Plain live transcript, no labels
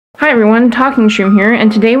Hi everyone, Talking Shroom here,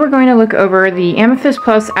 and today we're going to look over the Amethyst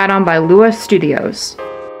Plus add-on by Lua Studios.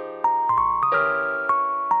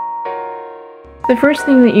 The first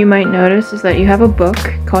thing that you might notice is that you have a book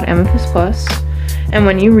called Amethyst Plus, and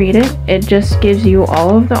when you read it, it just gives you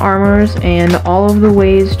all of the armors and all of the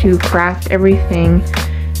ways to craft everything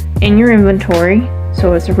in your inventory,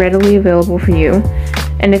 so it's readily available for you.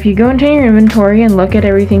 And if you go into your inventory and look at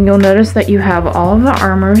everything, you'll notice that you have all of the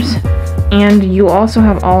armors, and you also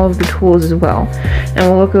have all of the tools as well, and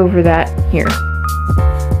we'll look over that here.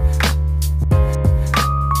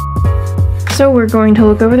 So we're going to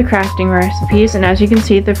look over the crafting recipes, and as you can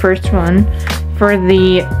see, the first one, for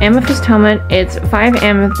the amethyst helmet, it's 5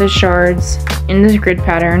 amethyst shards in this grid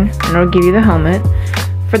pattern, and it'll give you the helmet.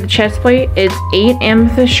 For the chest plate, it's 8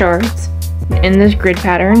 amethyst shards in this grid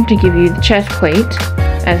pattern to give you the chest plate,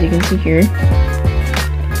 as you can see here.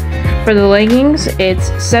 For the leggings, it's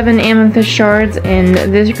 7 amethyst shards in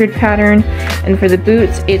this grid pattern, and for the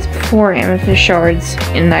boots, it's 4 amethyst shards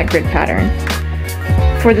in that grid pattern.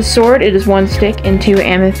 For the sword, it is 1 stick and 2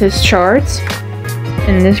 amethyst shards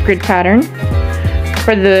in this grid pattern.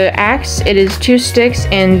 For the axe, it is 2 sticks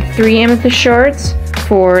and 3 amethyst shards.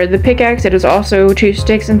 For the pickaxe, it is also 2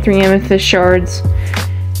 sticks and 3 amethyst shards.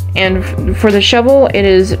 And for the shovel, it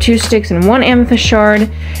is 2 sticks and 1 amethyst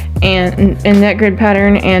shard and in that grid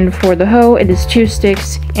pattern, and for the hoe, it is 2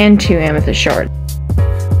 sticks and 2 amethyst shards.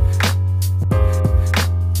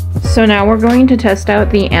 So now we're going to test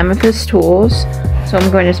out the amethyst tools. So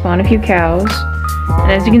I'm going to spawn a few cows,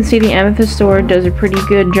 and as you can see, the amethyst sword does a pretty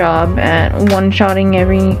good job at one-shotting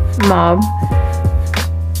every mob.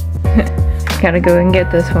 Gotta go and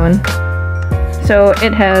get this one. So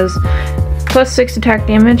it has +6 attack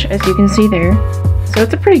damage, as you can see there. So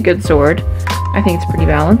it's a pretty good sword. I think it's pretty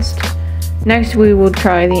balanced. Next we will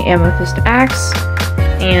try the amethyst axe,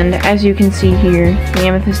 and as you can see here, the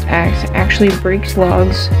amethyst axe actually breaks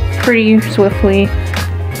logs pretty swiftly,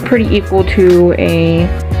 pretty equal to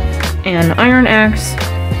an iron axe,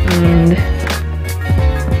 and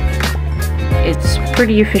it's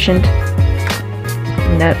pretty efficient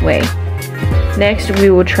in that way. Next we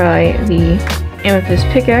will try the amethyst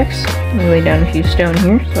pickaxe. I'm going to lay down a few stone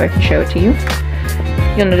here so I can show it to you.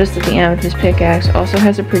 You'll notice that the amethyst pickaxe also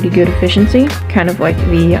has a pretty good efficiency, kind of like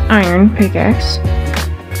the iron pickaxe.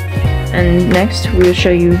 And next we will show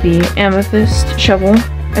you the amethyst shovel.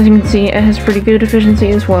 As you can see, it has pretty good efficiency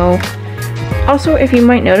as well. Also, if you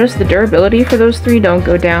might notice, the durability for those 3 don't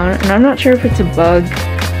go down, and I'm not sure if it's a bug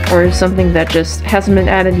or something that just hasn't been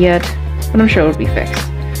added yet, but I'm sure it'll be fixed.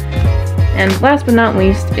 And last but not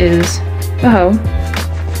least is the hoe.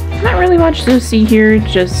 Not really much to see here,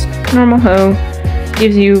 just normal hoe.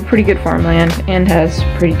 Gives you pretty good farmland and has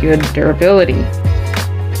pretty good durability.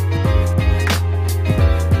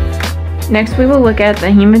 Next we will look at the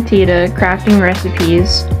Hematita crafting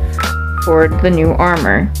recipes for the new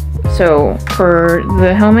armor. So for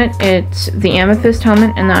the helmet, it's the amethyst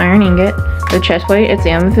helmet and the iron ingot. For the chest plate, it's the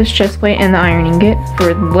amethyst chest plate and the iron ingot.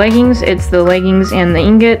 For the leggings, it's the leggings and the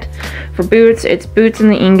ingot. For boots, it's boots and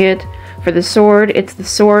the ingot. For the sword, it's the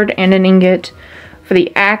sword and an ingot. For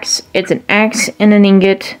the axe, it's an axe and an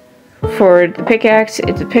ingot. For the pickaxe,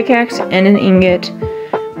 it's a pickaxe and an ingot.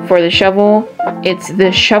 For the shovel, it's the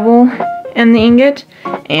shovel and the ingot.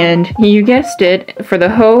 And you guessed it, for the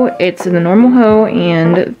hoe, it's the normal hoe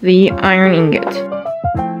and the iron ingot.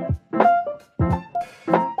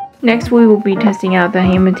 Next we will be testing out the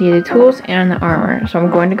Hematita tools and the armor. So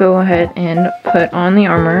I'm going to go ahead and put on the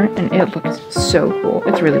armor, and it looks so cool.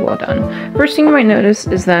 It's really well done. First thing you might notice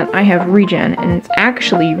is that I have regen, and it's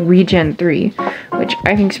actually regen 3, which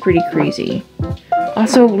I think is pretty crazy.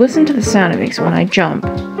 Also, listen to the sound it makes when I jump.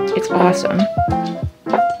 It's awesome.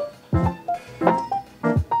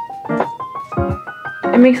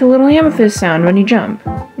 It makes a little amethyst sound when you jump.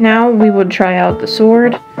 Now we will try out the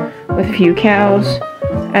sword with a few cows.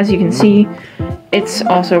 As you can see, it's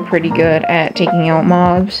also pretty good at taking out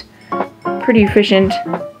mobs. Pretty efficient.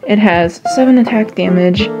 It has 7 attack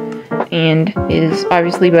damage and is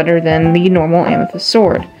obviously better than the normal amethyst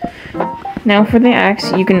sword. Now for the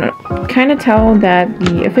axe, you can kind of tell that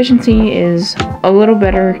the efficiency is a little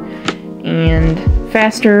better and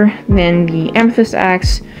faster than the amethyst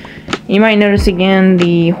axe. You might notice again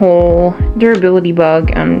the whole durability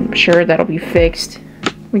bug. I'm sure that'll be fixed.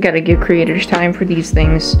 We gotta give creators time for these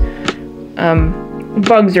things.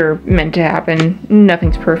 Bugs are meant to happen.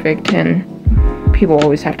 Nothing's perfect, and people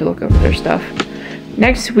always have to look over their stuff.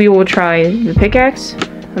 Next, we will try the pickaxe.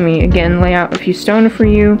 Let me again lay out a few stone for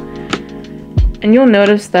you. And you'll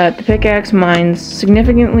notice that the pickaxe mines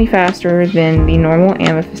significantly faster than the normal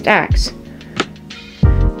amethyst axe.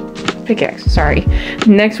 pickaxe, sorry.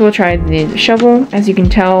 Next we'll try the shovel. As you can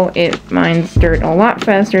tell, it mines dirt a lot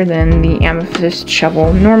faster than the amethyst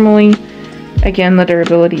shovel normally. Again, the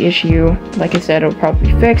durability issue, like I said, will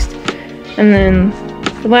probably be fixed. And then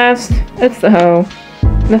for last, it's the hoe.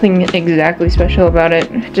 Nothing exactly special about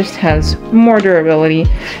it. It just has more durability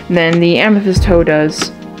than the amethyst hoe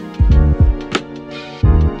does.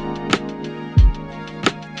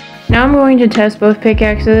 Now I'm going to test both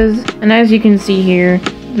pickaxes, and as you can see here,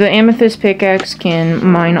 the amethyst pickaxe can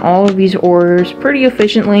mine all of these ores pretty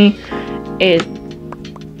efficiently. It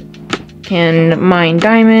can mine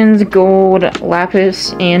diamonds, gold,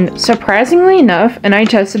 lapis, and surprisingly enough, and I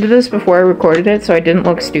tested this before I recorded it so I didn't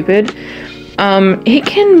look stupid, it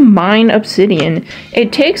can mine obsidian.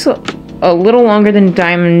 It takes a little longer than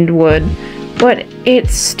diamond would, but it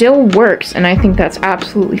still works, and I think that's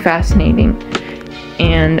absolutely fascinating.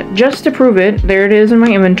 And just to prove it, there it is in my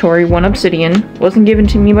inventory, 1 obsidian. Wasn't given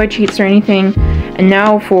to me by cheats or anything. And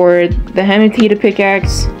now for the Amethyst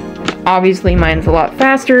pickaxe, obviously mine's a lot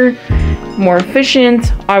faster, more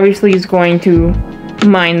efficient. Obviously is going to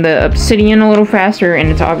mine the obsidian a little faster, and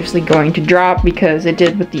it's obviously going to drop because it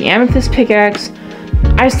did with the amethyst pickaxe.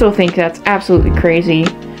 I still think that's absolutely crazy.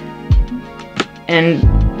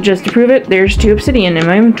 And just to prove it, there's 2 obsidian in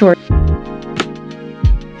my inventory.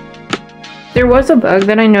 There was a bug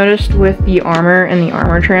that I noticed with the armor and the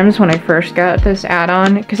armor trims when I first got this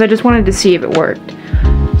add-on, because I just wanted to see if it worked.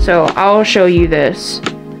 So I'll show you this.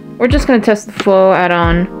 We're just going to test the flow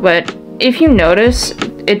add-on, but if you notice,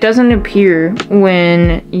 it doesn't appear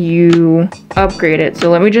when you upgrade it.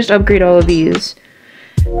 So let me just upgrade all of these.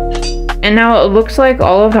 And now it looks like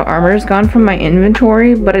all of the armor is gone from my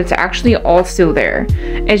inventory, but it's actually all still there.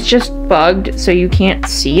 It's just bugged so you can't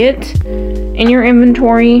see it in your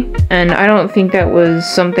inventory, and I don't think that was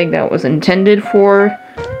something that was intended for.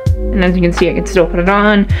 And as you can see, I can still put it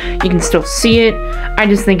on, you can still see it. I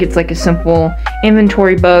just think it's like a simple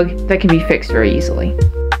inventory bug that can be fixed very easily.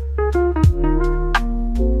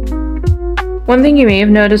 One thing you may have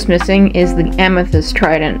noticed missing is the amethyst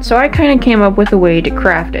trident, so I kind of came up with a way to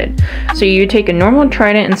craft it. So you take a normal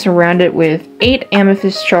trident and surround it with 8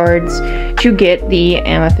 amethyst shards to get the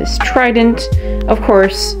amethyst trident. Of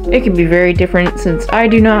course, it can be very different since I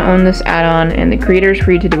do not own this add-on and the creator is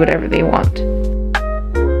free to do whatever they want.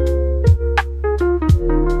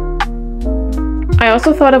 I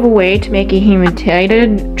also thought of a way to make a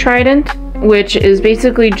hematite trident, which is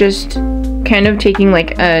basically just kind of taking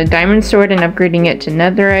like a diamond sword and upgrading it to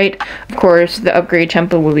netherite. Of course, the upgrade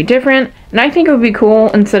template will be different, and I think it would be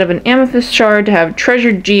cool instead of an amethyst shard to have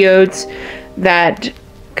treasured geodes that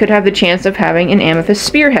could have the chance of having an amethyst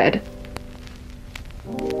spearhead.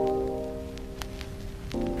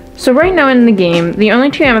 So right now in the game, the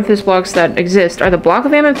only 2 amethyst blocks that exist are the block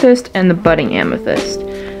of amethyst and the budding amethyst.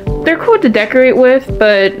 They're cool to decorate with,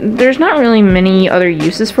 but there's not really many other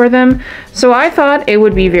uses for them, so I thought it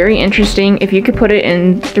would be very interesting if you could put it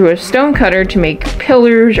in through a stone cutter to make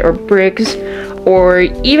pillars or bricks or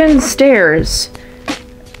even stairs,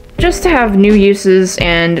 just to have new uses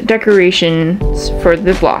and decorations for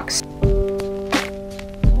the blocks.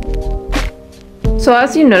 So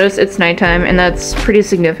as you notice, it's nighttime, and that's pretty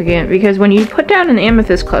significant because when you put down an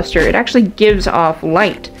amethyst cluster, it actually gives off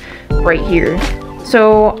light right here.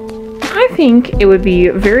 So I think it would be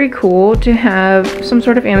very cool to have some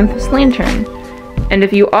sort of amethyst lantern. And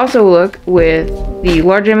if you also look with the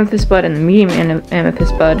large amethyst bud and the medium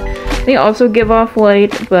amethyst bud, they also give off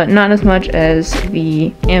light, but not as much as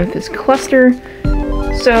the amethyst cluster.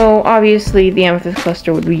 So obviously the amethyst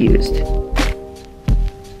cluster would be used.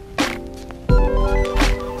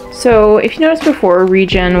 So if you noticed before,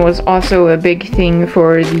 regen was also a big thing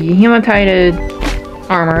for the hematite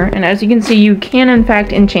armor, and as you can see, you can in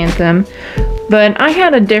fact enchant them, but I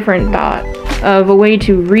had a different thought of a way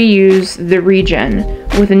to reuse the regen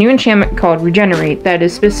with a new enchantment called regenerate that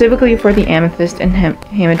is specifically for the amethyst and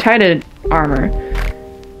hematite armor,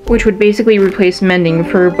 which would basically replace mending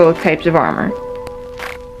for both types of armor.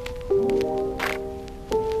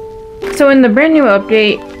 So in the brand new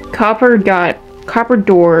update, copper got copper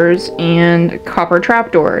doors and copper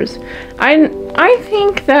trapdoors. I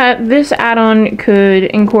think that this add-on could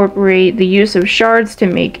incorporate the use of shards to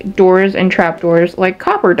make doors and trapdoors like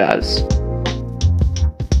copper does.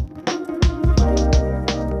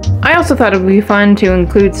 I also thought it would be fun to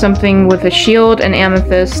include something with a shield and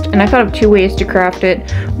amethyst, and I thought of 2 ways to craft it.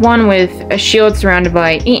 One with a shield surrounded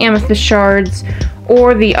by 8 amethyst shards,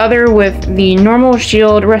 or the other with the normal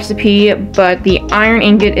shield recipe, but the iron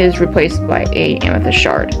ingot is replaced by a amethyst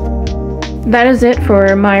shard. That is it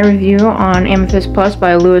for my review on Amethyst Plus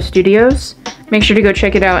by Lua Studios. Make sure to go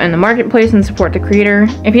check it out in the marketplace and support the creator.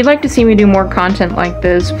 If you'd like to see me do more content like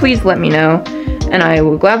this, please let me know, and I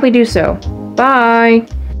will gladly do so. Bye!